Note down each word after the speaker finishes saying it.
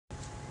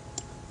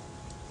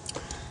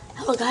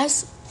Hello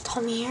guys,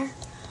 Tommy here.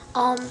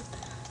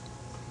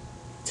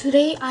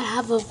 Today I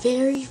have a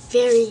very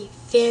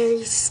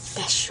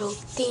special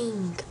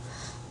thing.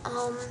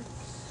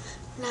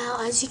 Now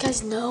as you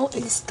guys know,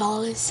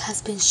 Installus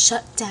has been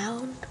shut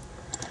down.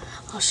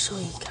 I'll show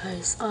you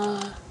guys.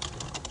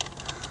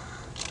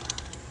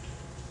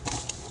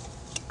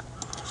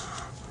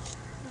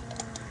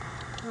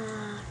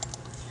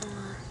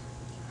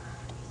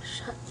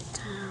 Shut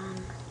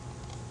down.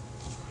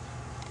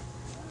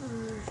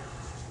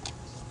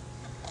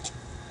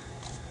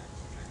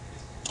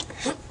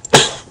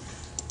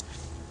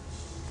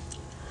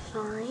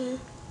 Sorry.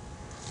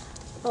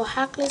 Well,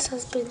 Hacklist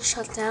has been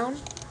shut down.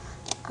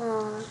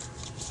 There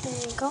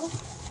you go.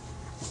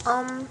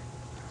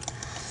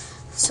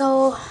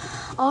 So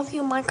all of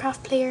you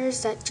Minecraft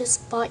players that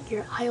just bought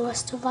your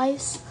iOS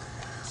device,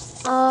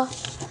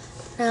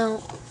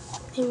 now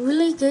a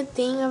really good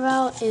thing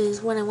about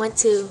is when I went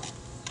to,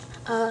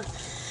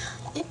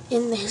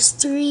 in the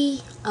history,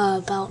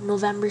 about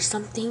November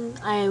something,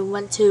 I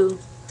went to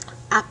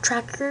App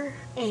Tracker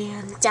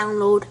and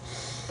download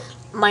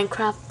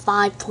Minecraft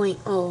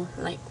 5.0,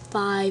 like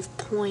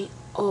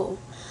 5.0.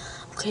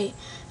 Okay,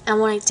 and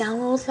when I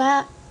download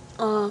that,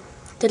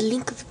 the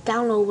link of the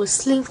download was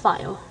Sling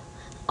file.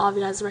 All of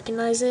you guys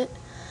recognize it,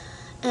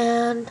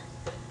 and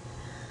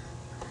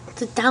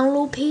the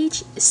download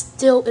page is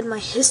still in my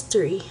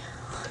history,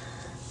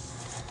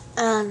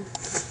 and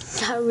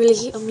that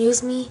really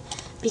amused me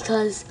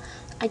because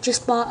I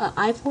just bought an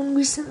iPhone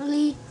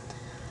recently,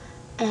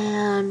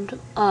 and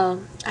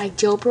I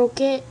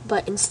jailbroke it,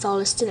 but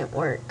Installus didn't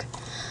work.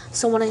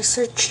 So when I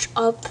searched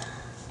up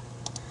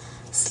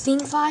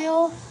Sling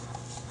file,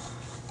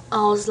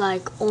 I was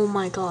like, oh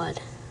my god.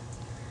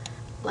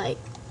 Like,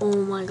 oh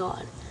my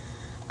god.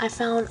 I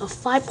found a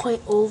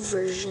 5.0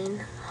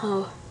 version.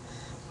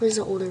 Where's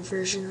the older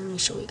version? Let me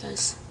show you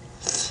guys.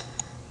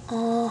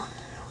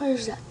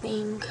 Where's that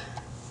thing?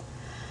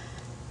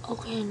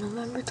 Okay,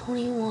 November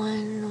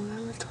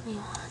 21.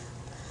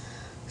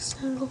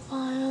 Single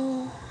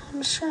file.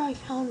 I'm sure I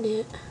found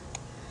it.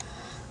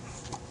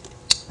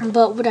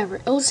 But whatever.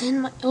 It was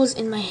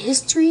in my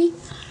history.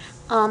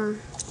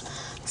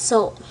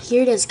 So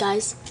here it is,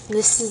 guys.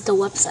 This is the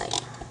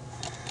website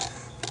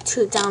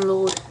to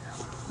download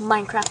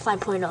Minecraft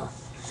 5.0.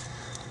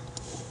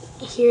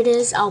 Here it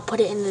is. I'll put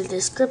it in the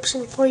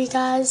description for you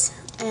guys,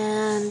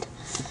 and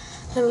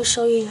let me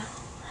show you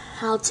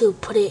how to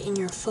put it in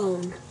your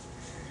phone.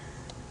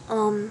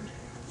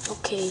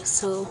 Okay,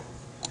 so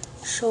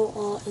show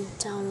all in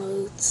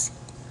downloads,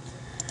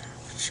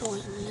 show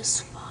in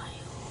list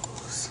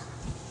files.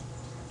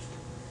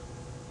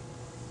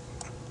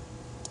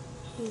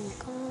 Here you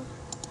go.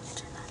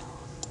 Turn that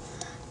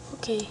off.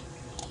 Okay,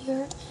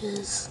 here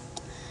is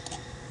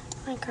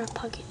Minecraft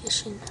Pocket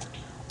Edition.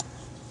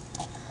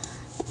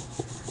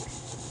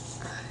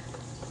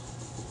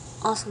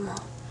 Awesome.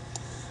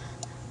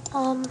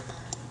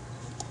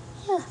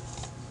 Yeah,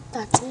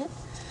 that's it.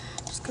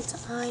 Just go to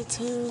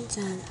iTunes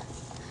and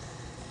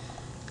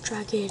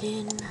drag it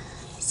in.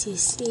 As you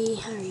see,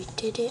 how you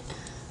did it.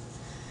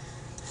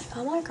 I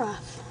got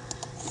Minecraft.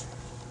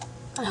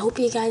 I hope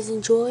you guys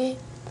enjoy it,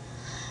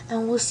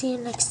 and we'll see you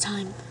next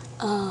time.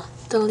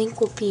 The link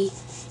will be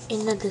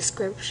in the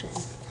description.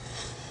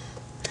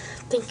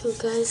 Thank you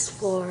guys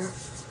for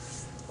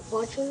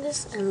watching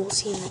this, and we'll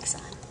see you next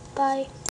time. Bye.